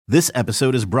This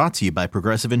episode is brought to you by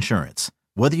Progressive Insurance.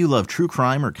 Whether you love true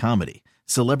crime or comedy,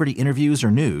 celebrity interviews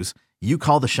or news, you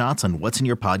call the shots on what's in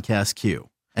your podcast queue.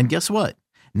 And guess what?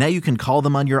 Now you can call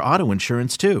them on your auto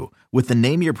insurance too with the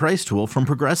Name Your Price tool from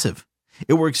Progressive.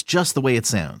 It works just the way it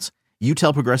sounds. You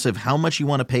tell Progressive how much you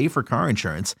want to pay for car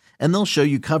insurance, and they'll show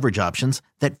you coverage options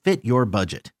that fit your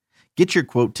budget. Get your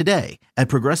quote today at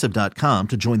Progressive.com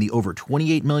to join the over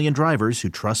 28 million drivers who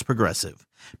trust Progressive.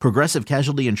 Progressive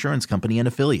Casualty Insurance Company and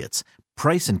Affiliates.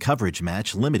 Price and coverage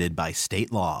match limited by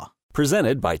state law.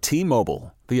 Presented by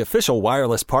T-Mobile, the official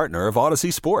wireless partner of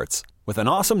Odyssey Sports. With an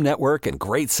awesome network and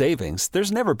great savings,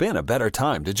 there's never been a better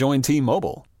time to join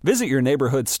T-Mobile. Visit your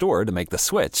neighborhood store to make the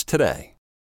switch today.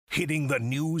 Hitting the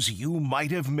news you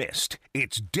might have missed.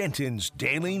 It's Denton's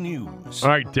Daily News.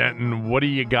 All right, Denton, what do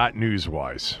you got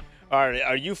news-wise? All right,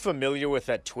 are you familiar with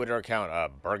that Twitter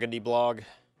account, Burgundy Blog?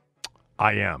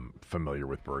 I am familiar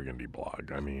with Burgundy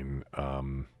Blog. I mean,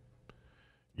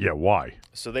 yeah, why?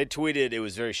 So they tweeted, it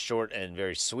was very short and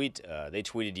very sweet. They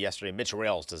tweeted yesterday, Mitch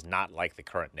Rales does not like the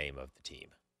current name of the team.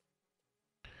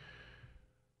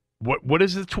 What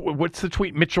is what's the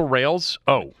tweet? Mitchell Rales?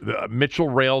 Oh, Mitchell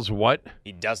Rales what?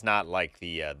 He does not like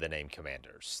the name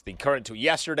Commanders. The current tweet.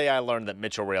 Yesterday I learned that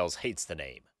Mitchell Rales hates the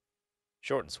name.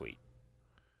 Short and sweet.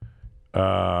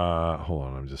 Hold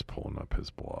on, I'm just pulling up his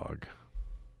blog,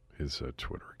 his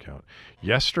Twitter account.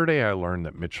 Yesterday I learned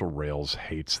that Mitchell Rales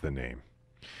hates the name.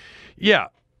 Yeah,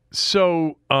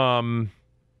 so I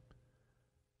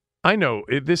know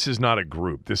this is not a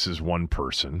group. This is one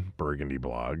person, Burgundy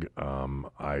Blog.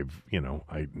 I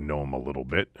know him a little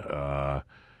bit.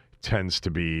 Tends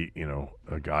to be,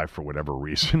 a guy for whatever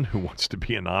reason who wants to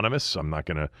be anonymous. I'm not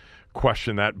going to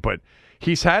question that, but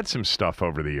he's had some stuff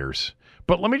over the years.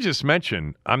 But let me just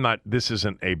mention, this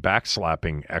isn't a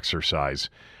backslapping exercise.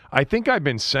 I think I've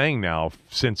been saying now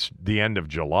since the end of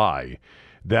July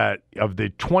that of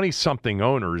the 20-something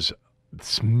owners,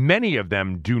 many of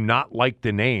them do not like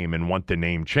the name and want the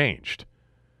name changed.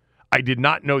 I did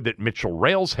not know that Mitchell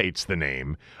Rales hates the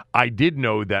name. I did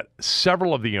know that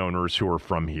several of the owners who are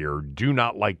from here do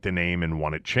not like the name and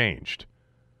want it changed.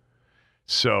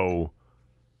 So,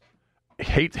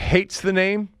 hates the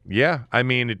name? Yeah, I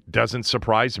mean, it doesn't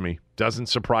surprise me. Doesn't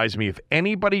surprise me if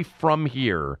anybody from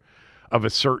here of a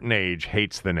certain age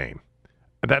hates the name.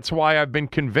 That's why I've been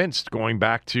convinced going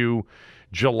back to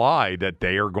July that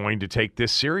they are going to take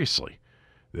this seriously,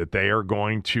 that they are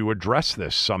going to address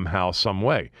this somehow, some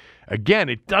way. Again,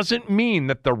 it doesn't mean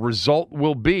that the result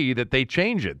will be that they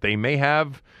change it. They may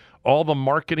have all the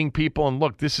marketing people, and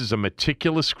look, this is a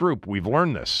meticulous group. We've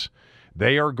learned this.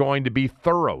 They are going to be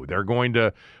thorough. They're going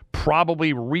to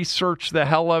probably research the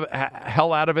hell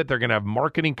out of it. They're going to have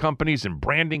marketing companies and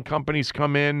branding companies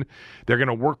come in. They're going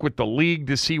to work with the league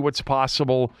to see what's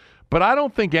possible. But I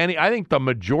don't think I think the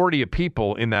majority of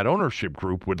people in that ownership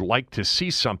group would like to see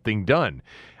something done.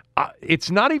 It's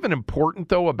not even important,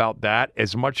 though, about that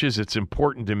as much as it's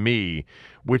important to me,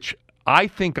 which I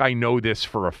think I know this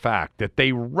for a fact, that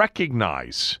they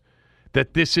recognize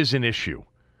that this is an issue.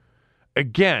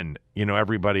 Again,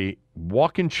 everybody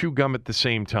walk and chew gum at the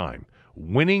same time.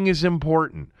 Winning is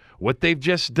important. What they've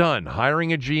just done,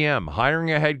 hiring a GM, hiring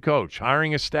a head coach,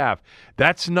 hiring a staff,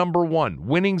 that's number one.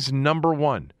 Winning's number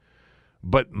one.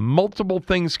 But multiple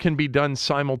things can be done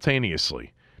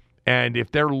simultaneously. And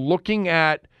if they're looking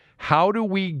at how do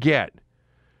we get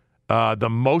the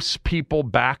most people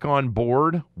back on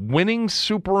board, winning's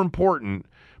super important.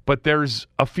 But there's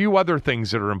a few other things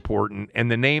that are important,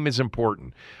 and the name is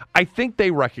important. I think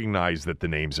they recognize that the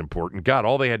name's important. God,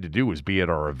 all they had to do was be at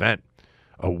our event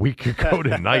a week ago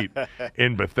tonight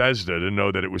in Bethesda to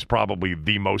know that it was probably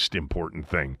the most important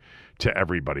thing to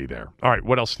everybody there. All right,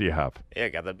 what else do you have? Yeah,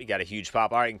 got a huge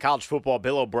pop. All right, in college football,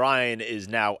 Bill O'Brien is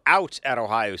now out at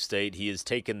Ohio State. He has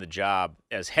taken the job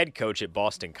as head coach at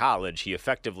Boston College. He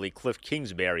effectively Cliff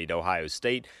Kingsbury'd Ohio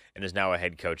State and is now a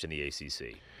head coach in the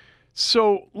ACC.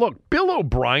 So, look, Bill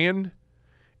O'Brien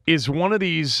is one of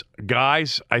these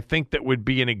guys I think that would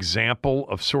be an example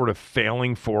of sort of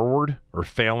failing forward or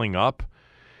failing up.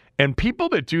 And people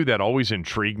that do that always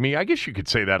intrigue me. I guess you could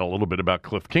say that a little bit about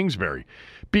Cliff Kingsbury,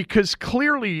 because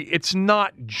clearly it's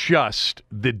not just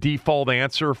the default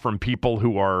answer from people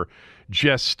who are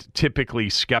just typically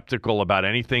skeptical about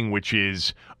anything, which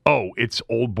is, oh, it's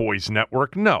old boys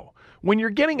network. No. When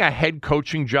you're getting a head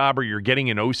coaching job or you're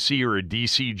getting an OC or a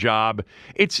DC job,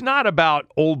 it's not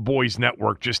about old boys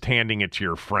network just handing it to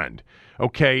your friend.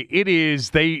 Okay? It is,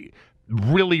 they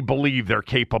really believe they're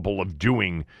capable of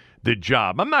doing the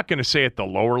job. I'm not going to say at the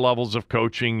lower levels of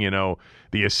coaching,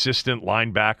 the assistant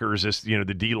linebackers,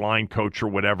 the D-line coach or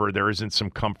whatever, there isn't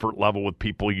some comfort level with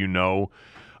people.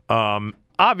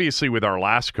 obviously with our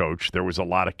last coach, there was a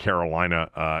lot of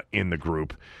Carolina in the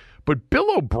group. But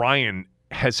Bill O'Brien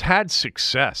has had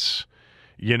success.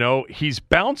 You know, he's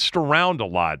bounced around a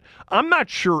lot. I'm not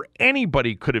sure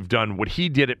anybody could have done what he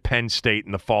did at Penn State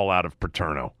in the fallout of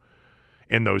Paterno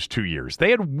in those 2 years. They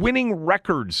had winning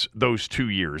records those 2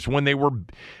 years when they were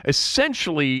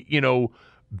essentially, you know,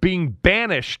 being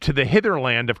banished to the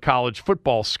hitherland of college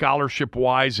football,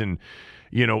 scholarship-wise and,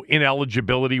 you know,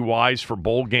 ineligibility-wise for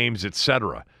bowl games,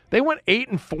 etc. They went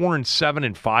 8-4 and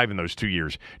 7-5 in those 2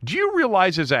 years. Do you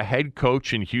realize as a head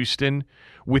coach in Houston,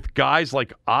 with guys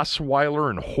like Osweiler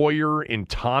and Hoyer and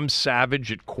Tom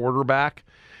Savage at quarterback,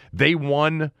 they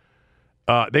won.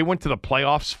 They went to the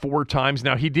playoffs 4 times.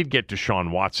 Now, he did get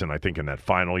Deshaun Watson, I think, in that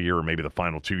final year or maybe the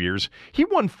final 2 years. He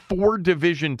won 4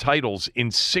 division titles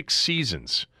in 6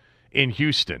 seasons in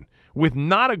Houston with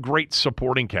not a great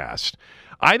supporting cast.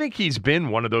 I think he's been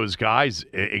one of those guys,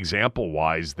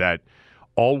 example-wise, that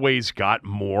always got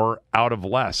more out of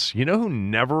less. You know who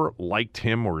never liked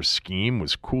him or his scheme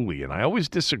was Cooley, and I always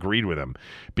disagreed with him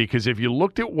because if you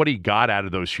looked at what he got out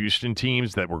of those Houston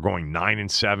teams that were going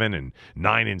 9-7 and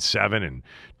 9-7 and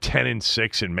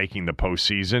 10-6 and making the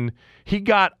postseason, he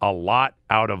got a lot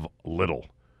out of little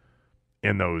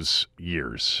in those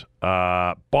years.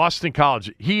 Boston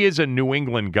College, he is a New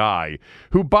England guy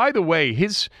who, by the way,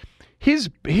 his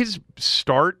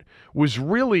start was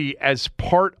really as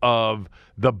part of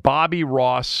the Bobby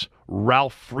Ross,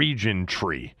 Ralph Friedgen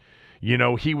tree. You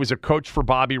know, he was a coach for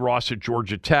Bobby Ross at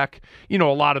Georgia Tech. You know,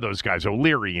 a lot of those guys,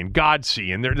 O'Leary and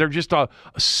Godsey, and they're just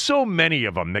so many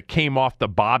of them that came off the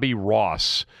Bobby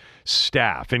Ross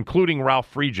staff, including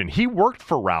Ralph Friedgen. He worked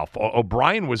for Ralph.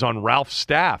 O'Brien was on Ralph's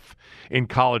staff in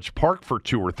College Park for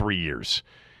 2 or 3 years.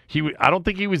 I don't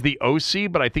think he was the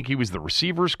OC, but I think he was the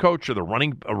receivers coach or the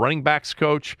running backs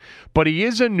coach. But he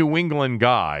is a New England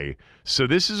guy, so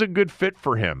this is a good fit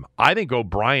for him. I think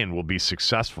O'Brien will be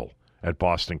successful at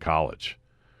Boston College.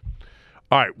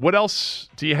 All right, what else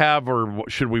do you have, or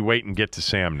should we wait and get to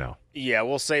Sam now? Yeah,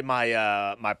 we'll say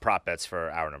my prop bets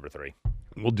for hour number 3.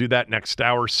 We'll do that next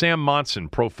hour. Sam Monson,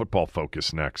 Pro Football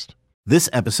Focus, next. This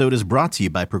episode is brought to you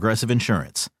by Progressive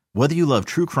Insurance. Whether you love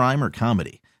true crime or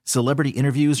comedy, celebrity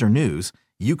interviews or news,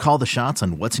 you call the shots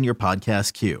on what's in your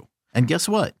podcast queue. And guess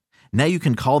what? Now you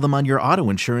can call them on your auto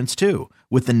insurance too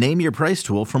with the Name Your Price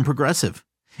tool from Progressive.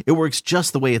 It works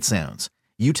just the way it sounds.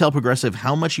 You tell Progressive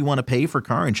how much you want to pay for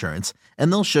car insurance,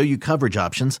 and they'll show you coverage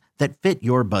options that fit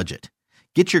your budget.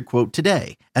 Get your quote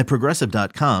today at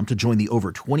Progressive.com to join the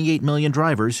over 28 million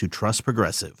drivers who trust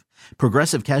Progressive.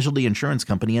 Progressive Casualty Insurance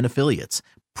Company and Affiliates.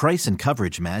 Price and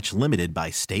coverage match limited by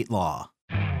state law.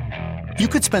 You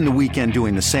could spend the weekend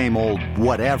doing the same old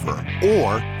whatever,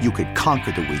 or you could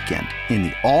conquer the weekend in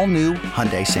the all-new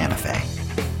Hyundai Santa Fe.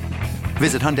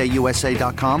 Visit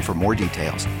HyundaiUSA.com for more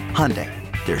details. Hyundai,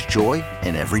 there's joy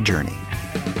in every journey.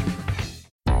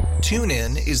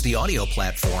 TuneIn is the audio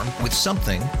platform with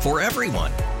something for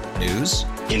everyone. News.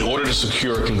 In order to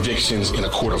secure convictions in a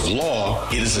court of law,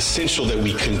 it is essential that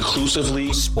we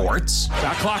conclusively. Sports.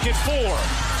 Got clock at 4.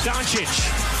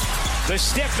 Doncic. The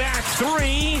step back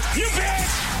 3. You bet.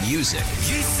 Music.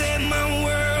 You set my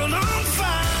world on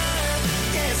fire.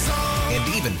 Yes,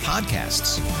 and even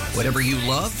podcasts. Whatever you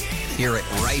love, hear it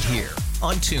right here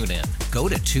on TuneIn. Go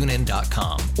to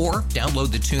TuneIn.com or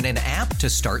download the TuneIn app to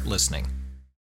start listening.